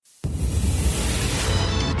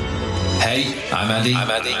Hey, I'm Andy.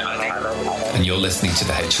 And you're listening to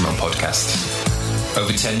the HMO Podcast.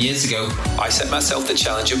 Over 10 years ago, I set myself the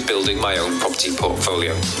challenge of building my own property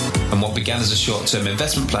portfolio. And what began as a short-term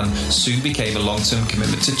investment plan soon became a long-term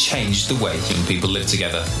commitment to change the way young people live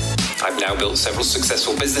together. I've now built several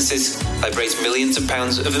successful businesses, I've raised millions of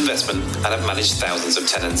pounds of investment, and I've managed thousands of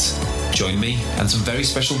tenants. Join me and some very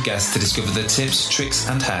special guests to discover the tips, tricks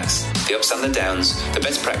and hacks, the ups and the downs, the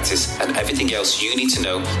best practice and everything else you need to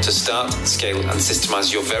know to start, scale and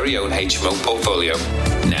systemize your very own HMO portfolio.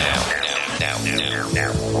 Now.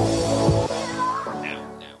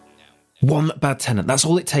 One bad tenant, that's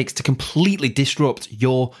all it takes to completely disrupt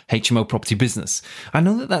your HMO property business. I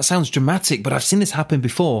know that sounds dramatic, but I've seen this happen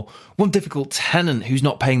before. One difficult tenant who's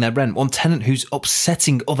not paying their rent, one tenant who's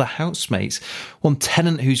upsetting other housemates, one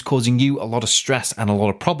tenant who's causing you a lot of stress and a lot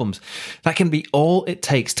of problems. That can be all it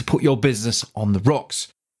takes to put your business on the rocks.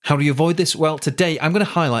 How do you avoid this? Well, today I'm going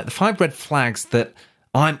to highlight the 5 red flags that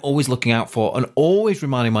I'm always looking out for and always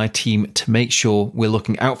reminding my team to make sure we're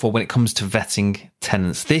looking out for when it comes to vetting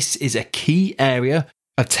tenants. This is a key area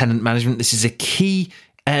of tenant management. This is a key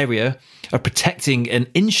area of protecting and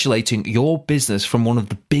insulating your business from one of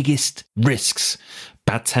the biggest risks,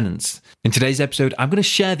 bad tenants. In today's episode, I'm going to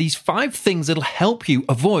share these 5 things that'll help you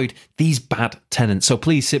avoid these bad tenants. So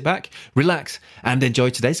please sit back, relax, and enjoy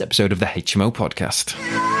today's episode of the HMO Podcast.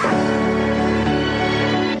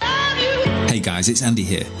 Hey guys, it's Andy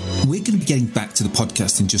here. We're going to be getting back to the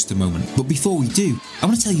podcast in just a moment, but before we do, I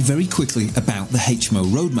want to tell you very quickly about the HMO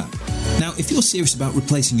roadmap. Now, if you're serious about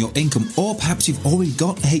replacing your income, or perhaps you've already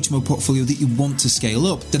got a HMO portfolio that you want to scale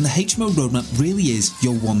up, then the HMO roadmap really is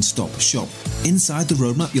your one-stop shop. Inside the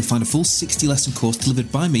roadmap, you'll find a full 60-lesson course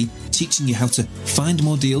delivered by me, teaching you how to find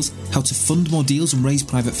more deals, how to fund more deals and raise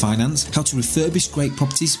private finance, how to refurbish great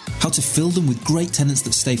properties, how to fill them with great tenants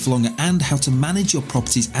that stay for longer, and how to manage your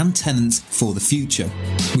properties and tenants for the future.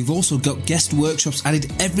 We've also got guest workshops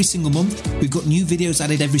added every single month. We've got new videos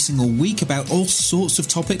added every single week about all sorts of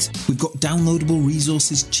topics. We've got downloadable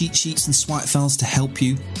resources, cheat sheets and swipe files to help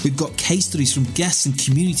you. We've got case studies from guests and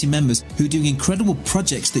community members who are doing incredible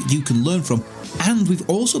projects that you can learn from. And we've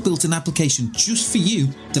also built an application just for you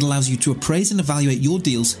that allows you to appraise and evaluate your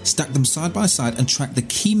deals, stack them side by side and track the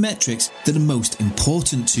key metrics that are most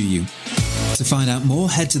important to you. To find out more,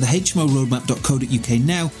 head to the hmoroadmap.co.uk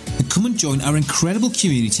now and come and join our incredible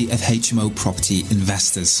community of HMO property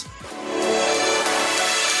investors.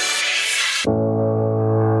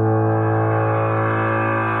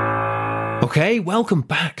 Okay, welcome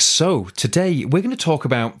back. So today we're going to talk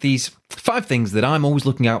about these 5 things that I'm always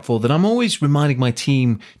looking out for, that I'm always reminding my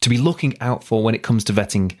team to be looking out for when it comes to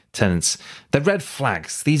vetting tenants. They're red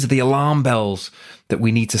flags. These are the alarm bells that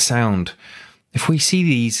we need to sound. If we see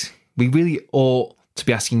these, we really ought to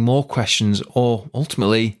be asking more questions or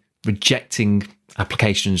ultimately rejecting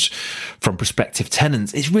applications from prospective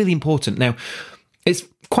tenants. It's really important. Now, it's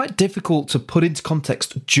quite difficult to put into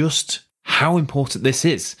context just how important this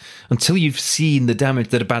is. Until you've seen the damage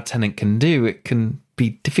that a bad tenant can do, it can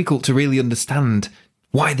be difficult to really understand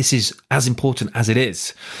why this is as important as it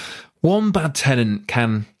is. One bad tenant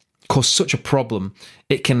can cause such a problem,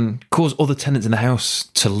 it can cause other tenants in the house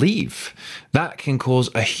to leave. That can cause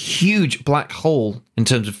a huge black hole in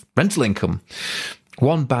terms of rental income.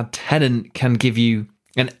 One bad tenant can give you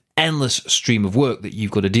an endless stream of work that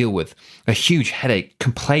you've got to deal with, a huge headache,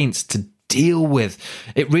 complaints to deal with.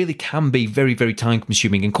 It really can be very, very time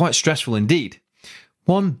consuming and quite stressful indeed.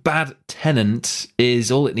 One bad tenant is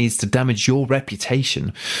all it needs to damage your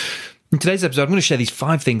reputation. In today's episode, I'm going to share these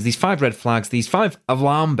 5 things, these 5 red flags, these 5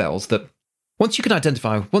 alarm bells that once you can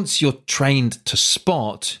identify, once you're trained to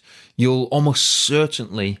spot, you'll almost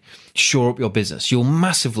certainly shore up your business. You'll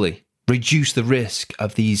massively reduce the risk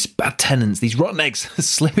of these bad tenants, these rotten eggs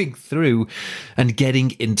slipping through and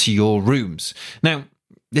getting into your rooms. Now,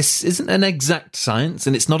 this isn't an exact science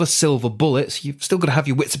and it's not a silver bullet. So you've still got to have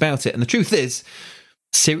your wits about it. And the truth is,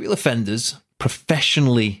 serial offenders,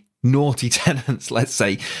 professionally naughty tenants, let's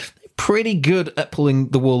say, pretty good at pulling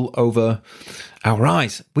the wool over our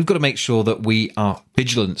eyes. We've got to make sure that we are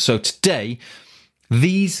vigilant. So today,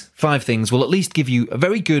 these 5 things will at least give you a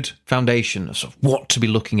very good foundation of sort of what to be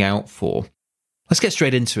looking out for. Let's get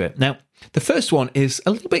straight into it. Now, the first one is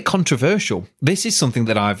a little bit controversial. This is something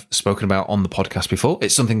that I've spoken about on the podcast before.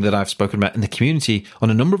 It's something that I've spoken about in the community on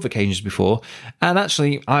a number of occasions before. And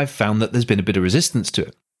actually, I've found that there's been a bit of resistance to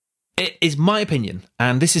it. It is my opinion,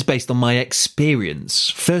 and this is based on my experience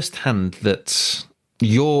firsthand, that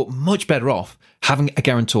you're much better off having a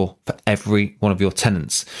guarantor for every one of your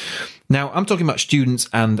tenants. Now, I'm talking about students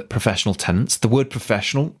and professional tenants. The word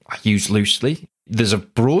professional I use loosely. There's a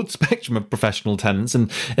broad spectrum of professional tenants,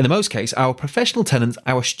 and in the most case, our professional tenants,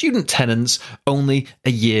 our student tenants, only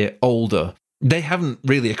a year older. They haven't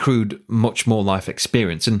really accrued much more life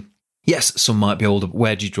experience. And yes, some might be older, but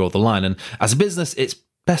where do you draw the line? And as a business, it's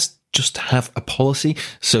best just to have a policy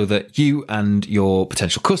so that you and your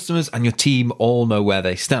potential customers and your team all know where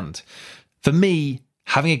they stand. For me,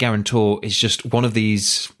 having a guarantor is just one of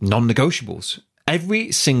these non-negotiables.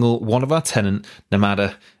 Every single one of our tenant, no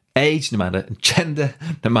matter age, no matter gender,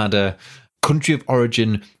 no matter country of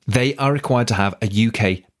origin, they are required to have a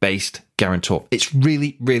UK-based guarantor. It's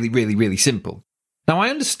really, really, really, really simple. Now, I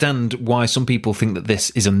understand why some people think that this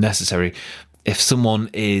is unnecessary. If someone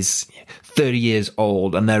is 30 years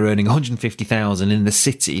old and they're earning 150,000 in the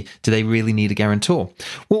city, do they really need a guarantor?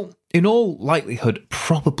 Well, in all likelihood,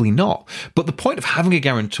 probably not. But the point of having a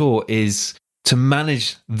guarantor is to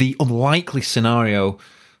manage the unlikely scenario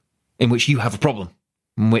in which you have a problem,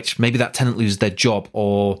 in which maybe that tenant loses their job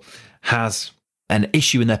or has an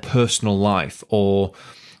issue in their personal life, or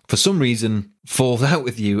for some reason falls out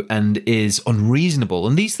with you and is unreasonable.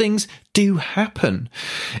 And these things do happen.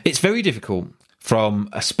 It's very difficult from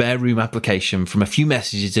a spare room application, from a few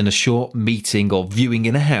messages in a short meeting or viewing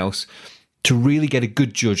in a house, to really get a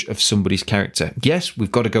good judge of somebody's character. Yes,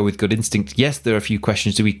 we've got to go with gut instinct. Yes, there are a few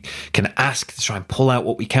questions that we can ask to try and pull out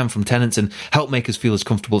what we can from tenants and help make us feel as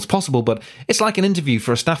comfortable as possible. But it's like an interview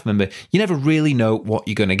for a staff member. You never really know what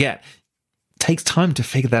you're going to get. It takes time to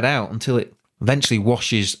figure that out until it eventually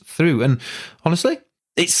washes through. And honestly,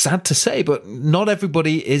 it's sad to say, but not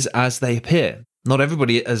everybody is as they appear. Not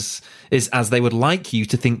everybody is as they would like you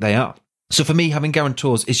to think they are. So for me, having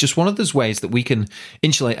guarantors is just one of those ways that we can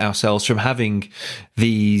insulate ourselves from having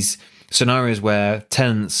these scenarios where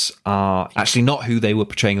tenants are actually not who they were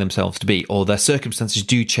portraying themselves to be, or their circumstances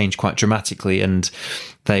do change quite dramatically and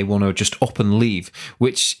they want to just up and leave,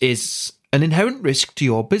 which is an inherent risk to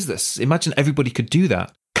your business. Imagine everybody could do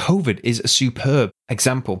that. COVID is a superb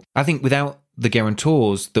example. I think without the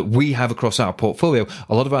guarantors that we have across our portfolio,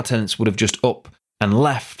 a lot of our tenants would have just up and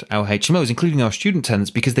left our HMOs, including our student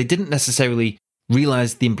tenants, because they didn't necessarily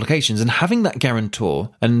realise the implications. And having that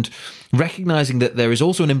guarantor and recognising that there is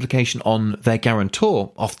also an implication on their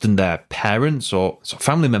guarantor, often their parents or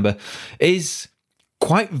family member, is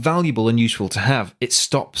quite valuable and useful to have. It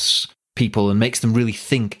stops people and makes them really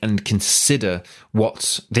think and consider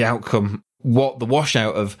what's the outcome, what the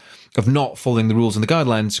washout of not following the rules and the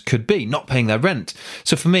guidelines could be, not paying their rent.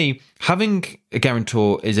 So for me, having a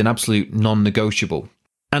guarantor is an absolute non-negotiable.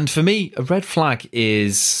 And for me, a red flag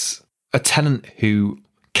is a tenant who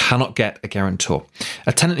cannot get a guarantor,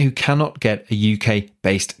 a tenant who cannot get a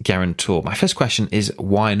UK-based guarantor. My first question is,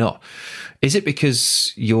 why not? Is it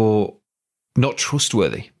because you're not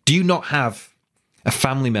trustworthy? Do you not have a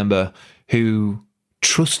family member who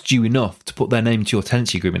trust you enough to put their name to your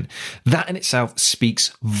tenancy agreement? That in itself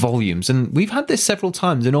speaks volumes. And we've had this several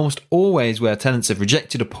times, and almost always where tenants have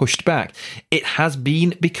rejected or pushed back, it has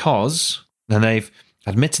been because, and they've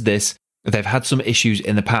admitted this, they've had some issues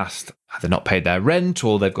in the past. Either not paid their rent,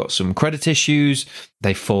 or they've got some credit issues,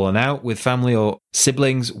 they've fallen out with family or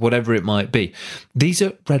siblings, whatever it might be. These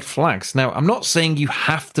are red flags. Now, I'm not saying you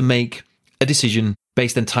have to make a decision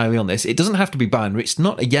based entirely on this. It doesn't have to be binary. It's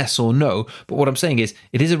not a yes or no. But what I'm saying is,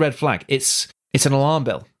 it is a red flag. It's an alarm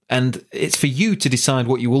bell. And it's for you to decide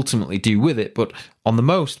what you ultimately do with it. But on the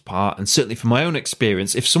most part, and certainly from my own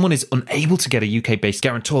experience, if someone is unable to get a UK-based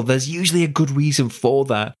guarantor, there's usually a good reason for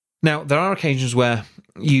that. Now, there are occasions where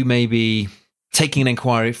you may be taking an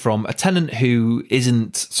inquiry from a tenant who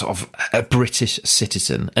isn't sort of a British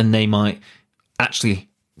citizen, and they might actually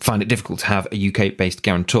find it difficult to have a UK-based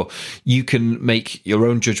guarantor. You can make your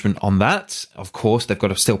own judgment on that. Of course, they've got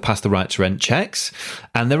to still pass the right to rent checks.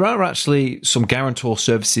 And there are actually some guarantor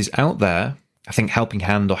services out there. I think Helping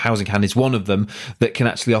Hand or Housing Hand is one of them that can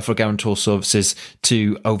actually offer guarantor services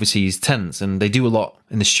to overseas tenants. And they do a lot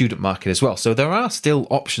in the student market as well. So there are still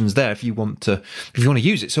options there if you want to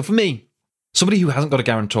use it. So for me, somebody who hasn't got a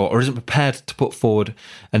guarantor or isn't prepared to put forward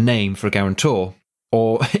a name for a guarantor,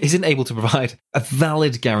 or isn't able to provide a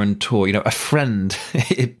valid guarantor, a friend,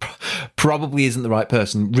 it probably isn't the right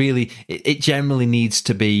person. Really, it generally needs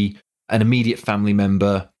to be an immediate family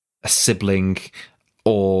member, a sibling,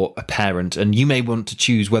 or a parent. And you may want to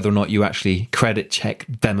choose whether or not you actually credit check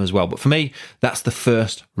them as well. But for me, that's the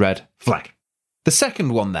first red flag. The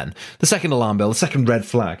second one then, the second alarm bell, the second red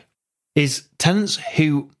flag, is tenants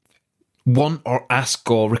who want or ask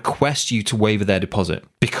or request you to waiver their deposit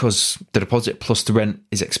because the deposit plus the rent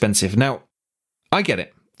is expensive. Now, I get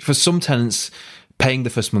it. For some tenants, paying the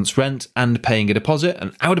first month's rent and paying a deposit,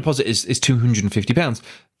 and our deposit is £250,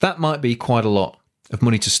 that might be quite a lot of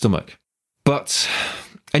money to stomach. But,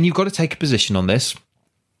 and you've got to take a position on this,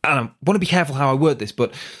 and I want to be careful how I word this,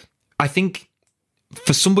 but I think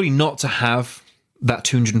for somebody not to have that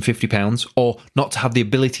 £250 or not to have the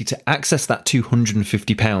ability to access that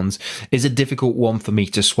 £250 is a difficult one for me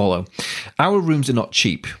to swallow. Our rooms are not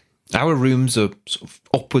cheap. Our rooms are sort of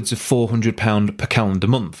upwards of £400 per calendar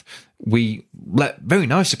month. We let very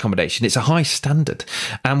nice accommodation. It's a high standard.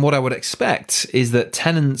 And what I would expect is that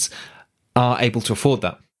tenants are able to afford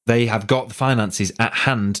that. They have got the finances at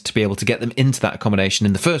hand to be able to get them into that accommodation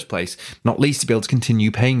in the first place, not least to be able to continue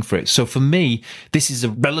paying for it. So for me, this is a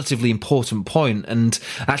relatively important point, and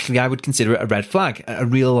actually I would consider it a red flag, a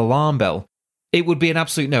real alarm bell. It would be an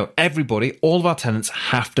absolute no. Everybody, all of our tenants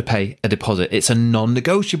have to pay a deposit. It's a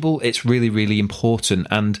non-negotiable. It's really, really important.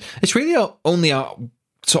 And it's really only our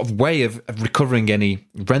sort of way of recovering any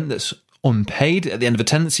rent that's unpaid at the end of a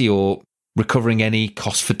tenancy, or recovering any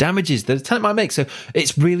cost for damages that a tenant might make. So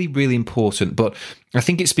it's really, really important. But I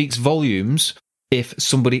think it speaks volumes if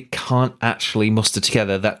somebody can't actually muster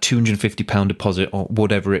together that £250 deposit or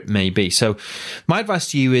whatever it may be. So my advice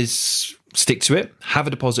to you is stick to it. Have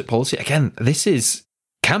a deposit policy. Again,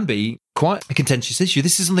 can be quite a contentious issue.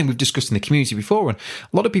 This is something we've discussed in the community before, and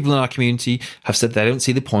a lot of people in our community have said they don't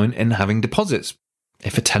see the point in having deposits.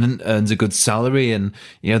 If a tenant earns a good salary and,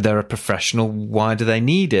 they're a professional, why do they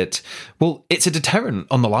need it? Well, it's a deterrent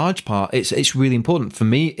on the large part. It's really important. For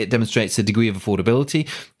me, it demonstrates a degree of affordability.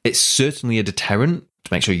 It's certainly a deterrent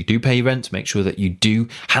to make sure you do pay your rent, to make sure that you do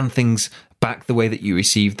hand things back the way that you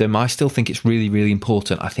received them. I still think it's really, really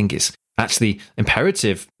important. I think it's actually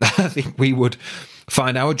imperative. I think we would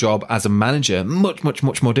find our job as a manager much, much,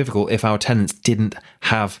 much more difficult if our tenants didn't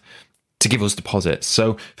have to give us deposits.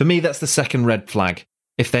 So for me, that's the second red flag.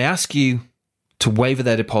 If they ask you to waiver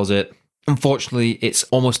their deposit, unfortunately, it's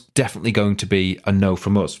almost definitely going to be a no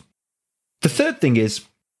from us. The third thing is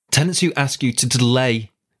tenants who ask you to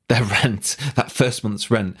delay their rent, that first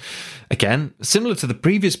month's rent. Again, similar to the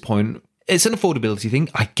previous point, it's an affordability thing.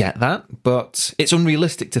 I get that, but it's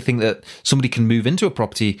unrealistic to think that somebody can move into a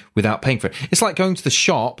property without paying for it. It's like going to the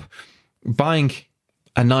shop, buying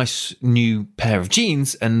a nice new pair of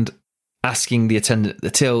jeans and asking the attendant at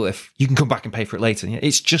the till if you can come back and pay for it later.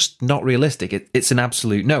 It's just not realistic. It's an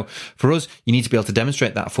absolute no. For us, you need to be able to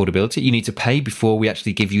demonstrate that affordability. You need to pay before we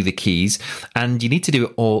actually give you the keys, and you need to do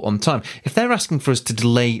it all on time. If they're asking for us to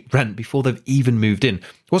delay rent before they've even moved in,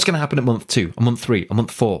 what's going to happen at month 2, a month 3, a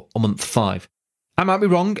month 4, a month 5? I might be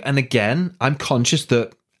wrong, and again, I'm conscious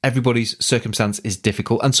that everybody's circumstance is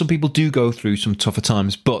difficult, and some people do go through some tougher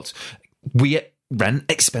times, but we rent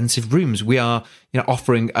expensive rooms. We are,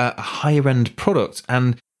 offering a higher end product,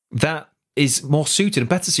 and that is more suited and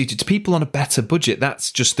better suited to people on a better budget.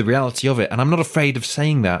 That's just the reality of it, and I'm not afraid of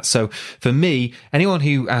saying that. So for me, anyone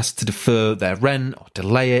who asks to defer their rent or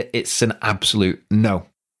delay it, it's an absolute no.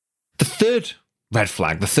 The third red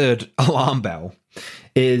flag, the third alarm bell,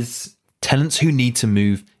 is tenants who need to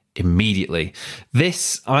move immediately.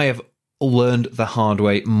 This I have learned the hard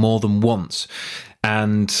way more than once,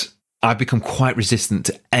 and I've become quite resistant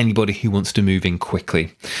to anybody who wants to move in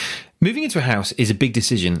quickly. Moving into a house is a big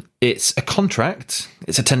decision. It's a contract,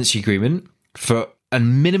 it's a tenancy agreement for a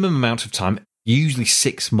minimum amount of time, usually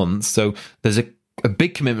 6 months. So there's a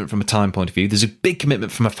big commitment from a time point of view. There's a big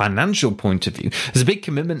commitment from a financial point of view. There's a big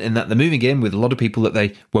commitment in that they're moving in with a lot of people that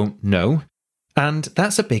they won't know. And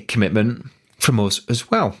that's a big commitment from us as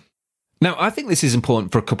well. Now, I think this is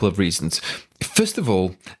important for a couple of reasons. First of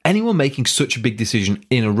all, anyone making such a big decision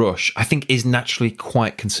in a rush, I think, is naturally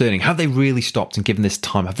quite concerning. Have they really stopped and given this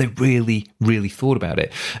time? Have they really, really thought about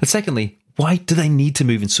it? And secondly, why do they need to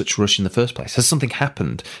move in such a rush in the first place? Has something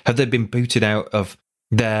happened? Have they been booted out of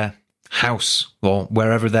their house or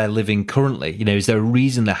wherever they're living currently? Is there a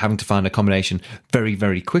reason they're having to find accommodation very,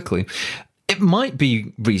 very quickly? It might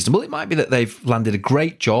be reasonable. It might be that they've landed a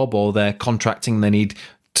great job, or they're contracting and they need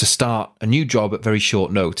to start a new job at very short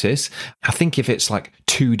notice. I think if it's like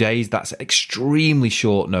 2 days, that's extremely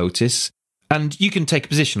short notice. And you can take a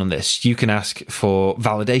position on this. You can ask for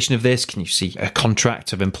validation of this. Can you see a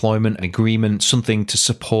contract of employment, an agreement, something to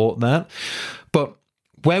support that? But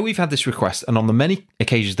where we've had this request, and on the many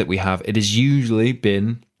occasions that we have, it has usually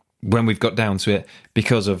been, when we've got down to it,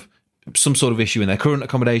 because of some sort of issue in their current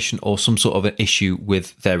accommodation or some sort of an issue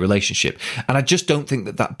with their relationship. And I just don't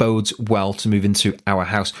think that bodes well to move into our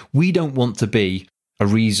house. We don't want to be a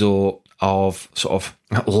resort of sort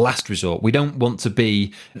of last resort. We don't want to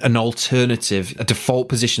be an alternative, a default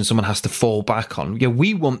position someone has to fall back on.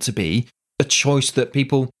 We want to be a choice that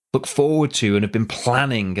people look forward to and have been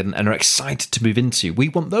planning and are excited to move into. We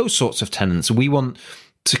want those sorts of tenants. We want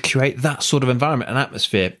to create that sort of environment and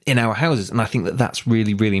atmosphere in our houses. And I think that that's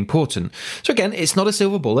really, really important. So again, it's not a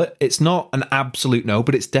silver bullet. It's not an absolute no,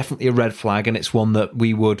 but it's definitely a red flag. And it's one that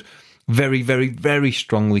we would very, very, very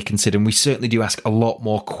strongly consider. And we certainly do ask a lot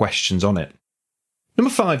more questions on it.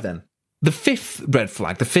 Number 5 then. The fifth red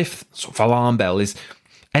flag, the fifth sort of alarm bell is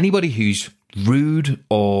anybody who's rude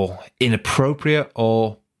or inappropriate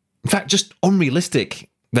or, in fact, just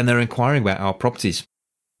unrealistic when they're inquiring about our properties.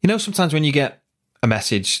 You know, sometimes when you get a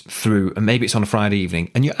message through, and maybe it's on a Friday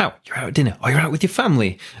evening, and you're out at dinner, or you're out with your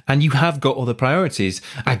family, and you have got other priorities.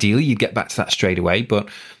 Ideally, you'd get back to that straight away, but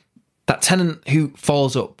that tenant who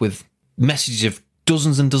follows up with messages of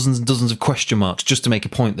dozens and dozens and dozens of question marks just to make a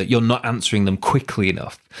point that you're not answering them quickly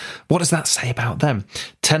enough, what does that say about them?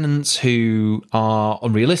 Tenants who are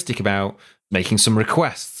unrealistic about making some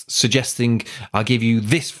requests, suggesting, I'll give you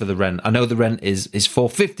this for the rent. I know the rent is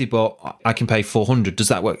 $450, but I can pay $400. Does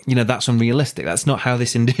that work? You know, that's unrealistic. That's not how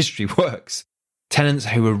this industry works. Tenants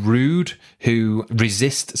who are rude, who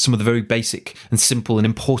resist some of the very basic and simple and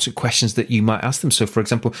important questions that you might ask them. So, for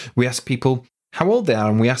example, we ask people how old they are,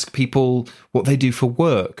 and we ask people what they do for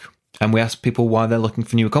work. And we ask people why they're looking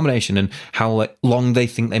for new accommodation and how long they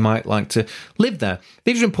think they might like to live there.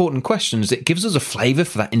 These are important questions. It gives us a flavour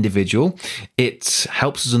for that individual. It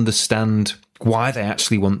helps us understand why they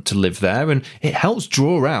actually want to live there. And it helps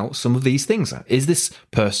draw out some of these things. Is this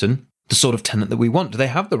person the sort of tenant that we want? Do they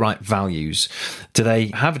have the right values? Do they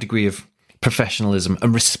have a degree of professionalism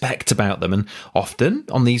and respect about them? And often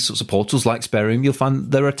on these sorts of portals like Spare Room, you'll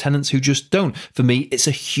find there are tenants who just don't. For me, it's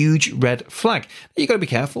a huge red flag. You've got to be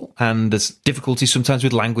careful, and there's difficulties sometimes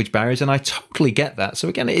with language barriers, and I totally get that. So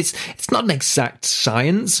again, it's not an exact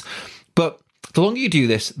science, but the longer you do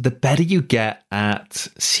this, the better you get at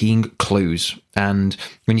seeing clues. And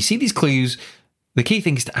when you see these clues, the key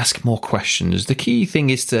thing is to ask more questions. The key thing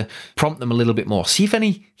is to prompt them a little bit more. See if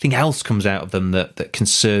anything else comes out of them that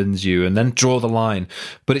concerns you, and then draw the line.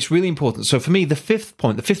 But it's really important. So for me, the fifth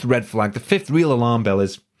point, the fifth red flag, the fifth real alarm bell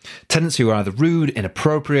is tenants who are either rude,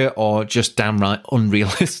 inappropriate, or just downright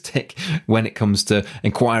unrealistic when it comes to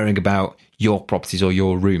inquiring about your properties or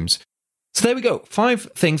your rooms. So there we go.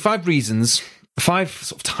 5 things, 5 reasons, 5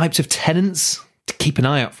 sort of types of tenants to keep an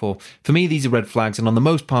eye out for. For me, these are red flags, and on the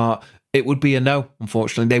most part, it would be a no,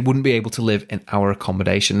 unfortunately. They wouldn't be able to live in our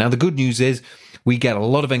accommodation. Now, the good news is we get a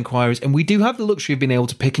lot of inquiries, and we do have the luxury of being able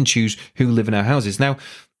to pick and choose who live in our houses. Now,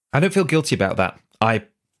 I don't feel guilty about that. I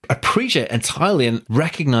appreciate entirely and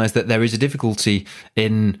recognise that there is a difficulty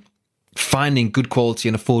in finding good quality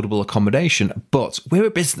and affordable accommodation, but we're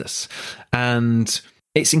a business, and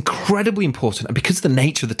it's incredibly important. And because of the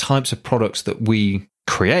nature of the types of products that we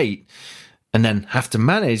create and then have to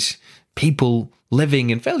manage, people living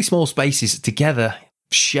in fairly small spaces together,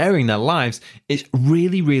 sharing their lives, it's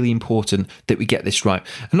really, really important that we get this right.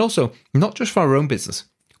 And also, not just for our own business,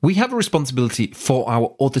 we have a responsibility for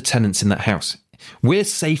our other tenants in that house. We're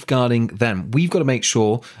safeguarding them. We've got to make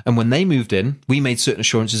sure, and when they moved in, we made certain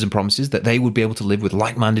assurances and promises that they would be able to live with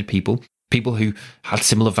like-minded people who had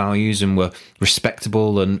similar values and were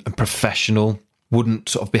respectable and professional, wouldn't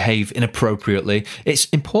sort of behave inappropriately. It's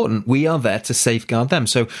important. We are there to safeguard them.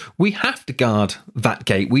 So we have to guard that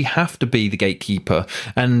gate. We have to be the gatekeeper.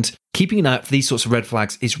 And keeping an eye out for these sorts of red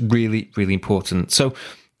flags is really, really important. So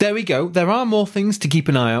there we go. There are more things to keep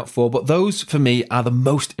an eye out for, but those for me are the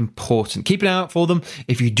most important. Keep an eye out for them.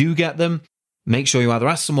 If you do get them, make sure you either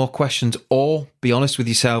ask some more questions or be honest with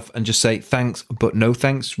yourself and just say thanks, but no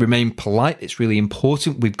thanks. Remain polite. It's really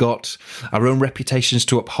important. We've got our own reputations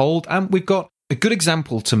to uphold, and we've got a good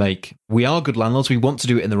example to make. We are good landlords. We want to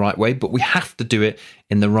do it in the right way, but we have to do it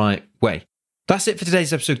in the right way. That's it for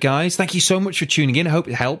today's episode, guys. Thank you so much for tuning in. I hope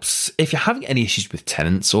it helps. If you're having any issues with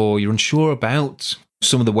tenants or you're unsure about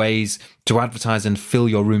some of the ways to advertise and fill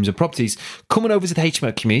your rooms and properties, come on over to the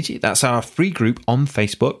HMO community. That's our free group on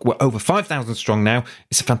Facebook. We're over 5,000 strong now.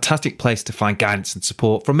 It's a fantastic place to find guidance and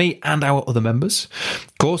support from me and our other members.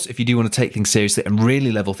 Of course, if you do want to take things seriously and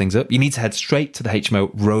really level things up, you need to head straight to the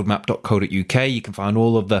hmoroadmap.co.uk. You can find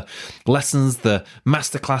all of the lessons, the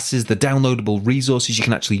masterclasses, the downloadable resources you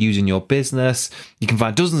can actually use in your business. You can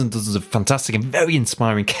find dozens and dozens of fantastic and very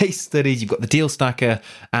inspiring case studies. You've got the deal stacker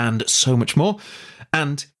and so much more.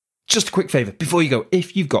 And just a quick favour, before you go,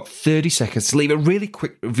 if you've got 30 seconds to leave a really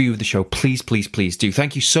quick review of the show, please, please, please do.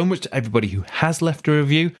 Thank you so much to everybody who has left a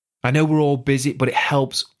review. I know we're all busy, but it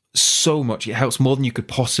helps so much. It helps more than you could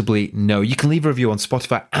possibly know. You can leave a review on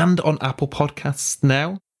Spotify and on Apple Podcasts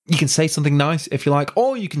now. You can say something nice if you like,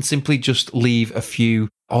 or you can simply just leave a few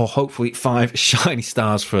or hopefully 5 shiny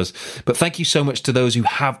stars for us. But thank you so much to those who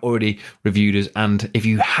have already reviewed us. And if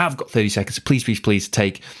you have got 30 seconds, please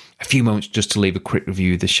take a few moments just to leave a quick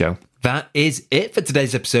review of the show. That is it for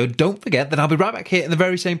today's episode. Don't forget that I'll be right back here in the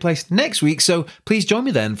very same place next week. So please join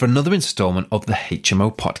me then for another installment of the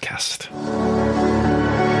HMO podcast.